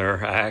clamps on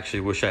there. I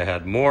actually wish I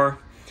had more,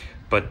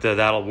 but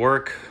that'll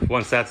work.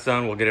 Once that's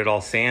done, we'll get it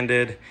all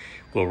sanded.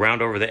 we'll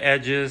round over the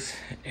edges,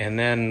 and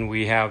then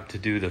we have to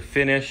do the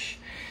finish.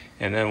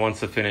 And then once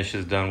the finish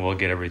is done, we'll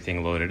get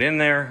everything loaded in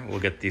there. We'll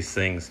get these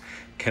things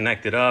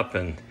connected up,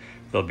 and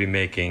they'll be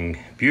making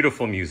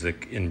beautiful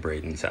music in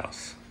Braden's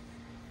house.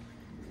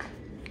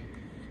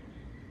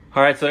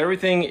 All right, so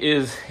everything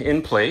is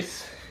in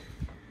place.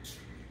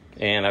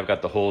 And I've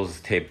got the holes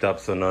taped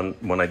up so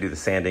when I do the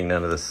sanding,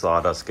 none of the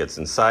sawdust gets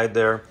inside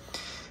there.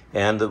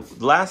 And the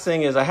last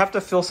thing is I have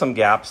to fill some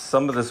gaps.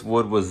 Some of this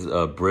wood was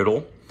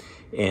brittle,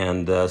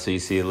 and so you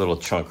see a little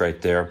chunk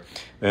right there.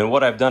 And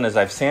what I've done is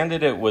I've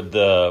sanded it with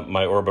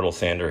my orbital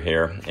sander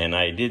here, and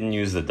I didn't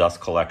use the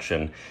dust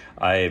collection.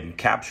 I'm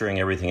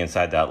capturing everything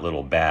inside that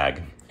little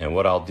bag. And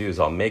what I'll do is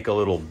I'll make a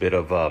little bit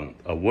of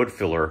a wood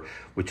filler,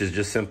 which is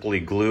just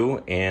simply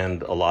glue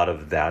and a lot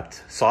of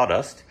that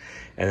sawdust.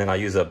 And then I'll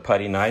use a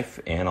putty knife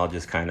and I'll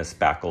just kind of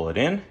spackle it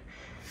in.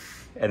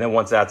 And then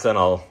once that's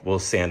done, we'll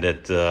sand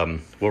it,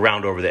 we'll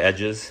round over the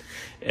edges,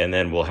 and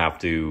then we'll have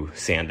to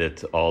sand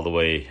it all the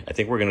way. I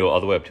think we're gonna go all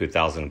the way up to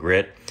 1000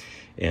 grit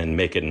and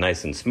make it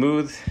nice and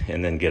smooth,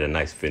 and then get a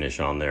nice finish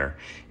on there.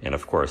 And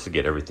of course, to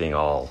get everything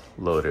all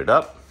loaded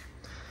up.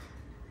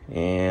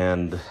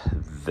 And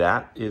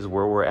that is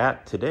where we're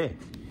at today.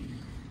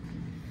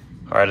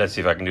 All right, let's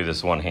see if I can do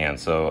this one hand.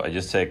 So I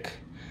just take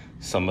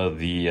some of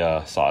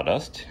the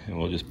sawdust, and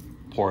we'll just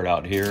pour it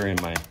out here in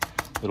my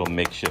little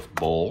makeshift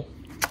bowl.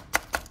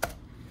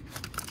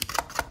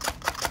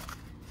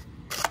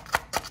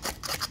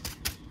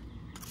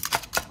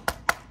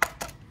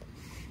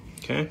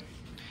 Okay,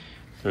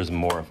 there's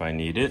more if I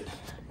need it.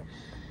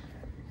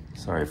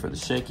 Sorry for the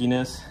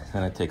shakiness.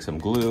 Then I take some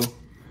glue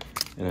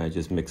and I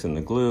just mix in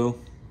the glue.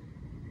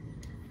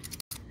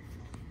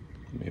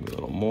 Maybe a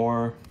little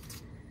more.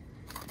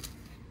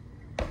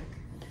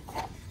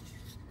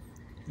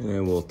 And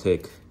then we'll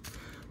take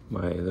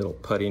my little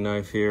putty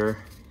knife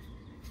here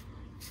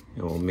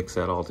and we'll mix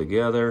that all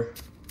together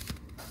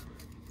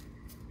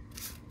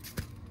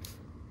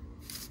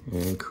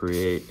and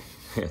create,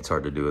 it's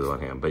hard to do with one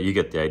hand, but you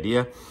get the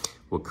idea.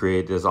 We'll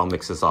create this, I'll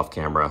mix this off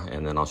camera,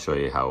 and then I'll show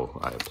you how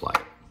I apply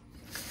it.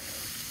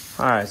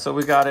 All right, so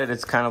we got it.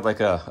 It's kind of like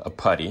a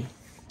putty,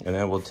 and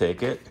then we'll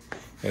take it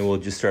and we'll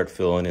just start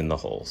filling in the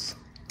holes.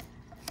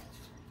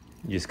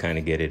 You just kind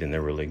of get it in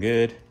there really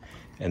good.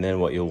 And then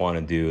what you'll want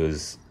to do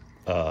is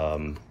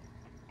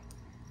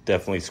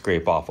definitely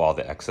scrape off all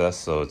the excess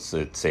so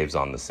it saves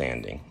on the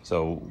sanding.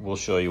 So we'll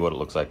show you what it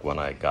looks like when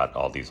I got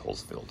all these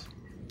holes filled.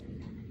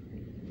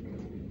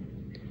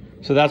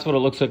 So that's what it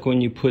looks like when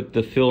you put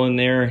the fill in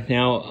there.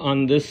 Now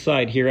on this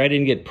side here, I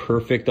didn't get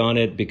perfect on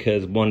it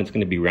because one, it's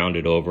going to be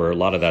rounded over. A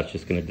lot of that's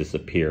just going to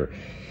disappear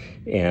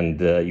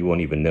and you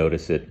won't even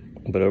notice it.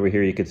 But over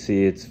here you can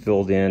see it's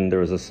filled in. There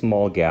was a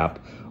small gap.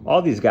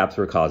 All these gaps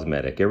were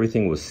cosmetic.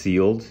 Everything was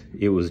sealed.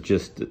 It was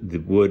just the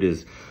wood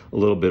is a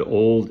little bit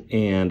old,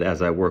 and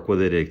as I work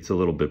with it, it's a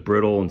little bit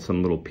brittle and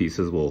some little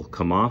pieces will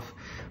come off.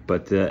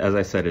 But as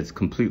I said, it's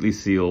completely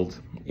sealed,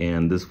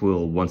 and this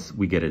will, once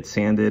we get it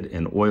sanded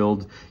and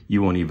oiled,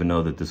 you won't even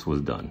know that this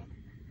was done.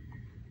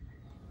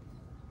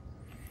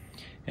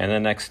 And the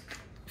next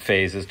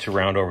phase is to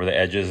round over the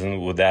edges,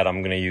 and with that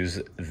I'm going to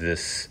use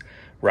this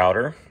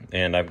router,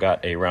 and I've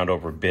got a round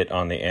over bit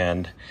on the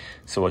end.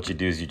 So what you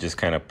do is you just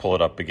kind of pull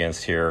it up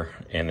against here,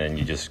 and then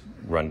you just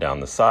run down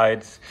the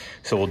sides.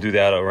 So we'll do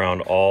that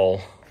around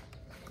all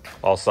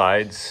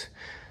sides.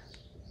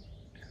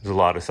 There's a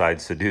lot of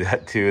sides to do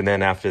that too. And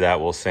then after that,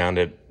 we'll sand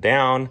it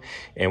down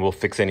and we'll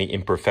fix any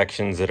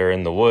imperfections that are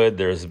in the wood.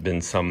 There's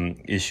been some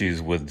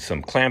issues with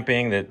some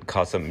clamping that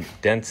caused some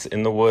dents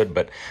in the wood,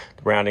 but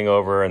rounding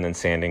over and then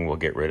sanding will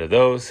get rid of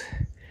those.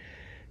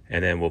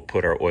 And then we'll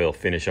put our oil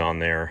finish on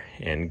there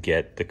and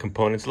get the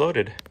components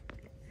loaded.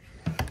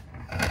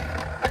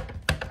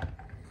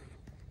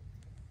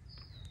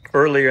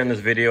 Earlier in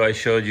this video, I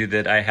showed you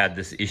that I had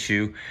this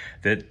issue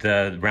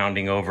that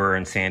rounding over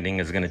and sanding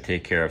is going to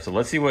take care of. So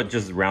let's see what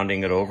just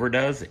rounding it over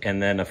does.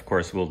 And then, of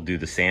course, we'll do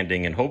the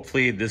sanding. And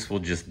hopefully this will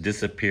just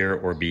disappear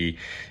or be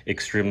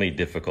extremely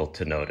difficult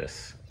to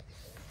notice.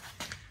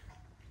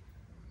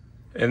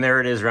 And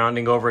there it is,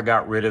 rounding over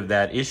got rid of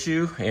that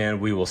issue.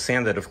 And we will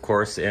sand it, of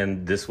course,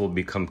 and this will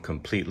become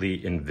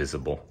completely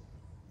invisible.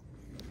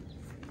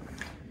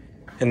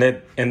 And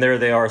there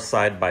they are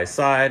side by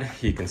side.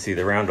 You can see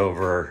the round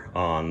over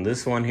on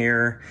this one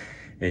here,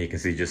 and you can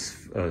see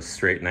just a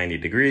straight 90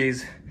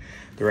 degrees.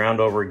 The round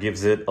over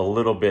gives it a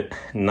little bit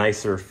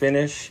nicer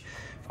finish.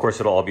 Of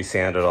course, it'll all be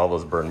sanded. All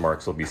those burn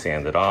marks will be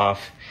sanded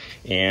off.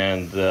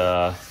 And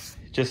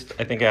just,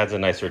 I think, adds a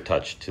nicer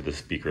touch to the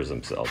speakers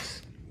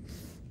themselves.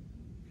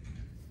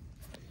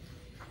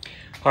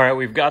 All right,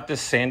 we've got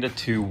this sanded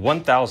to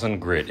 1000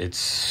 grit. It's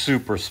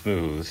super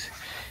smooth.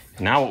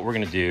 Now what we're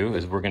going to do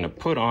is we're going to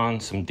put on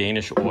some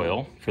Danish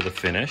oil for the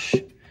finish.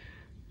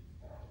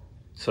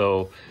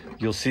 So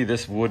you'll see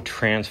this wood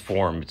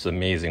transform. It's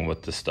amazing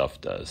what this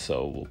stuff does.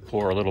 So we'll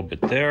pour a little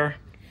bit there,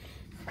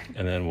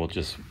 and then we'll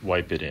just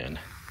wipe it in.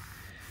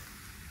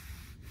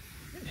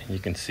 And you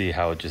can see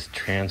how it just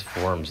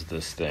transforms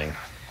this thing.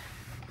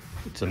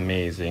 It's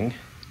amazing.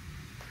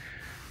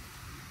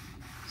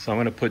 So I'm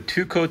going to put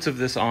 2 coats of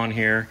this on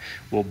here.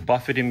 We'll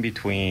buff it in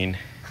between,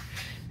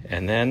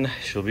 and then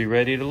she'll be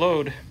ready to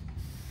load.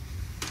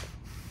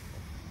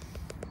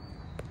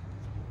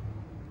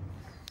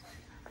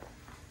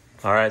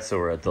 All right, so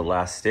we're at the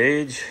last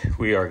stage.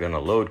 We are going to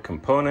load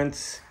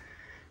components.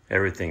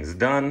 Everything's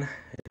done.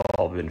 It's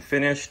all been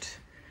finished.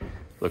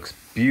 Looks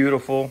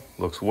beautiful.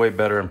 Looks way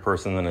better in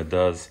person than it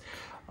does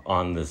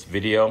on this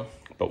video.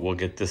 But we'll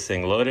get this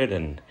thing loaded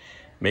and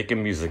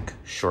making music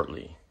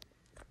shortly.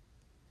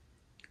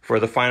 For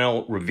the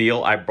final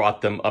reveal, I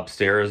brought them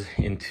upstairs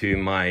into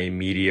my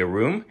media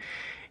room,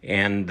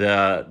 and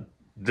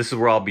this is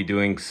where I'll be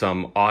doing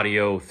some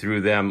audio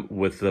through them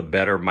with a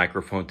better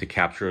microphone to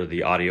capture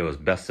the audio as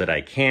best that I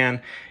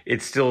can.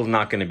 It's still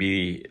not going to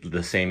be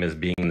the same as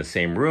being in the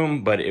same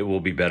room, but it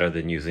will be better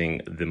than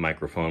using the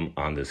microphone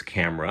on this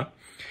camera.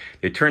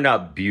 They turned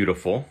out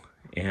beautiful,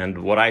 and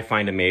what I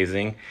find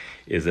amazing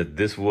is that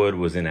this wood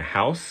was in a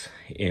house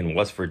in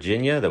West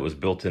Virginia that was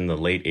built in the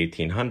late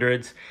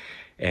 1800s.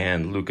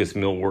 And Lucas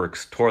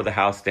Millworks tore the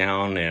house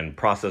down and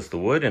processed the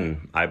wood,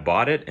 and I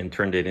bought it and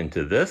turned it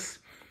into this.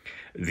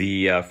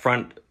 The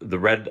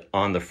red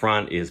on the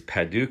front is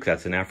Paduk.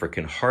 That's an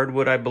African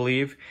hardwood, I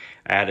believe.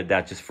 I added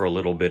that just for a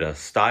little bit of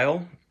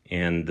style.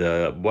 And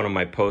one of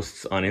my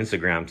posts on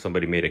Instagram,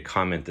 somebody made a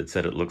comment that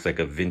said it looks like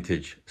a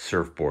vintage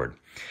surfboard.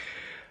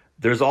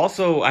 There's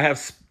also, I have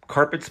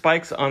carpet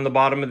spikes on the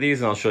bottom of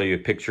these, and I'll show you a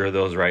picture of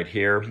those right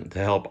here to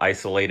help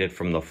isolate it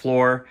from the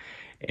floor.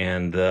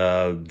 And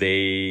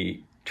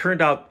they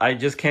turned out, I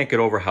just can't get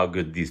over how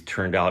good these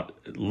turned out,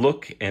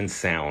 look and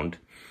sound.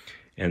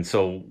 And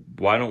so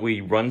why don't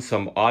we run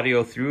some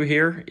audio through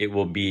here? It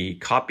will be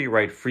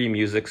copyright free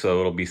music,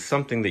 so it'll be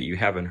something that you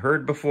haven't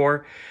heard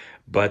before,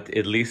 but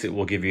at least it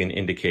will give you an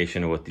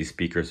indication of what these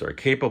speakers are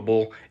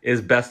capable,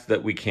 as best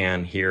that we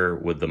can here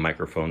with the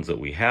microphones that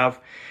we have.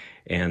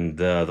 And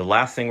the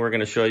last thing we're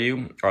going to show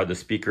you are the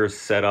speakers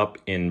set up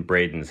in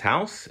Braden's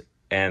house,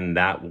 and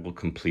that will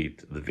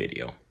complete the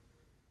video.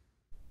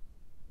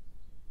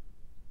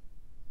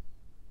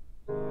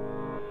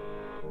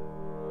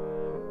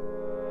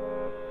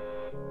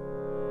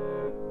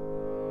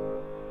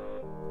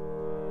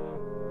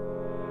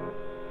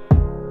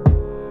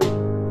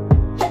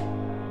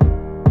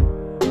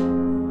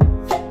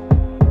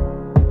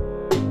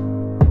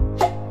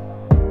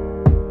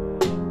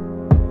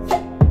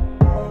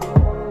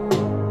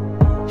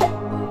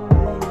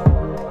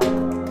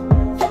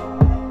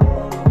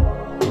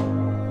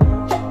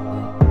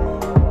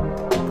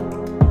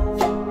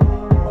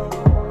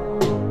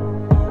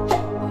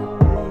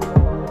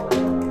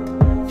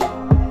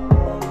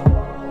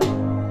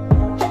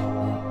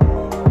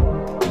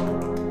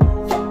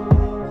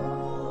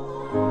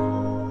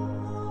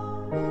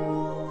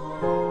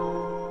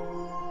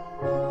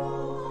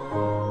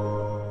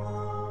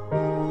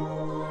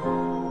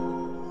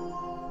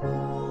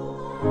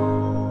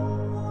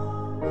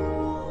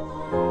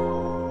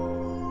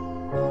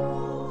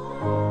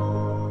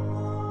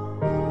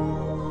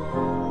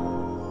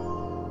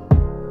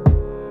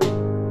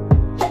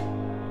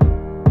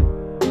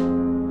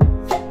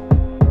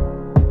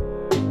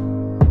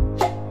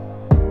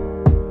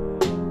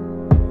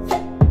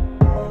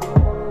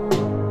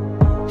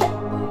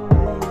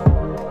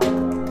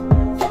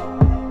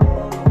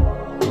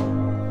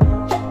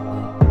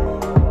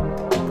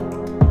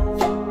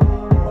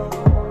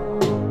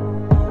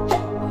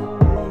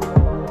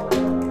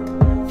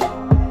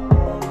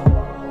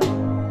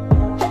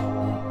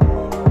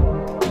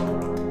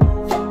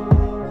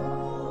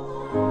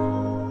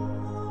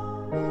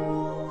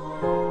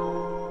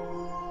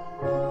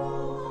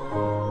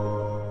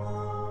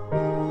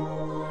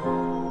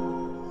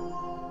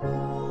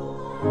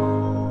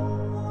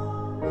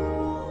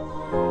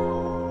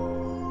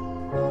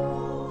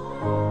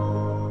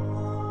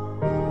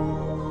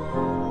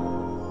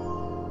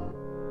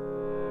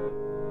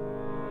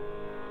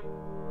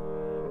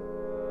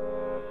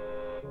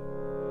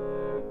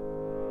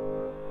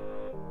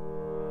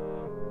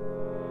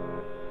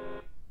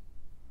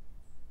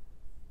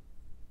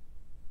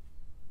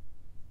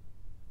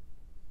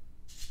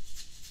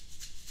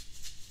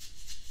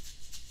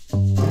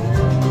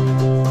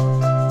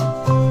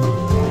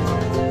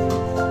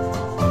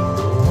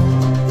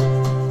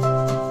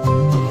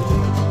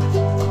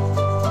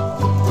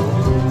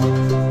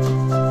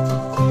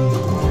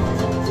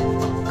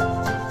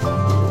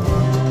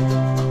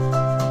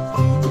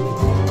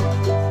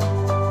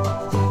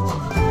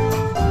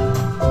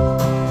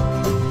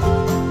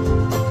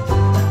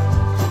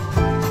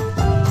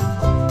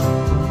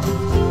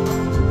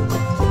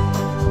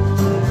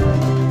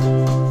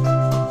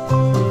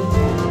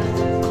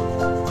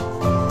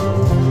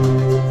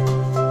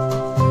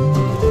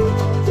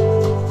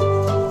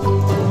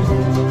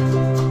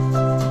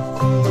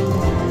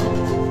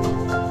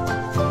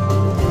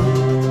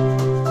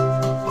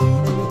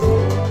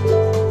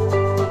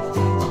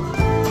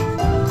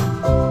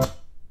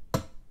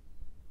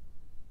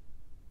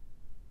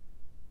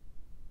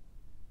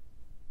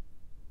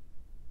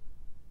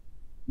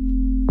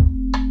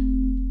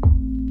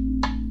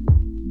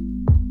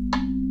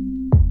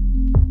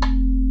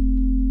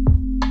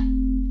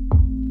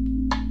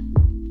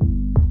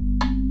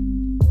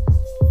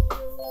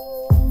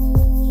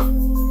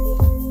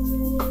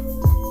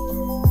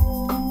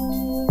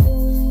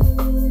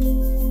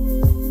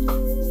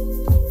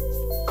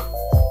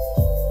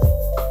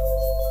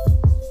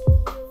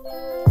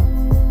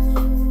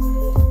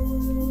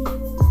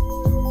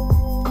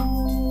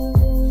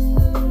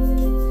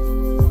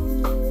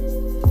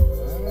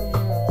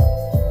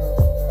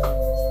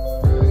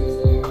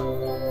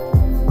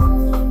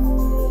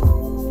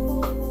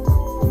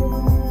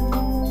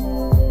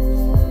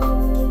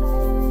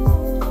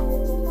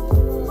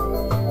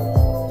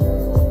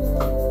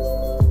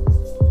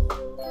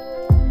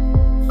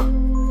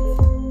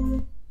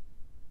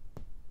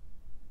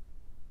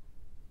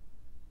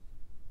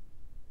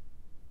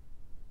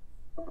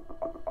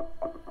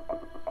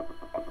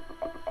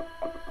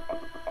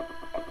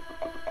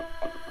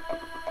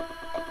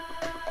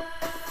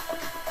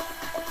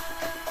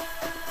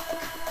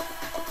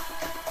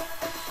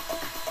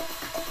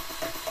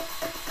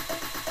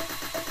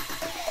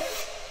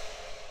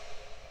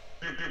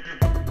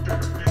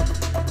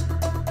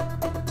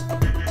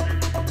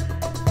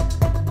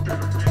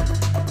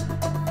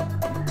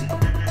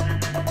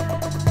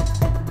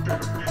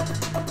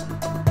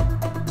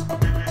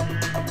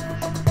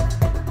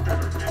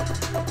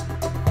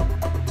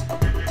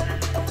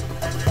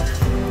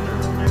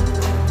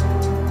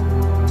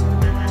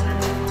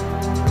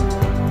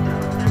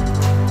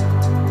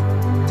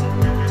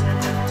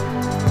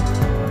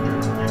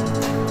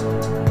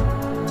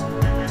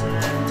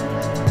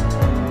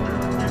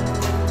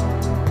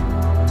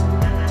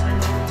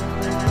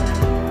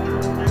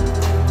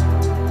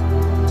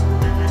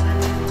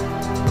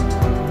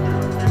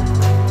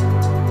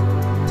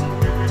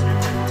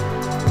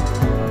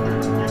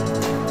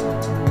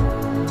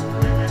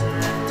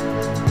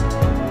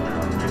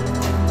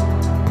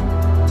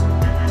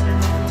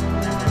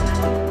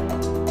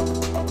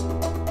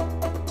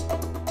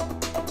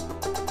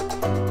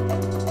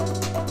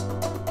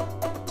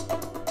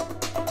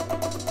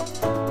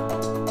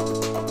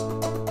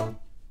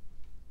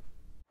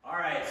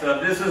 So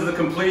this is the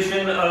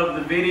completion of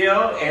the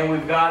video, and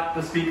we've got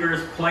the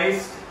speakers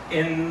placed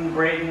in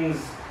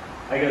Braden's,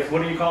 I guess,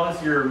 what do you call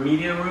this? Your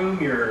media room,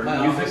 your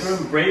music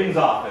room? Braden's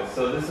office.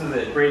 So this is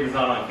it. Braden's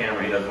not on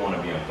camera. He doesn't want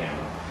to be on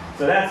camera.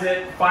 So that's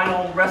it.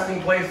 Final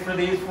resting place for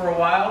these for a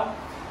while.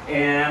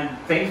 And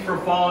thanks for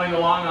following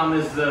along on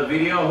this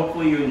video.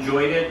 Hopefully you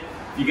enjoyed it.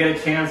 If you get a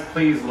chance,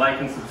 please like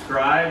and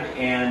subscribe,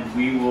 and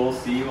we will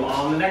see you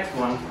on the next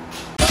one.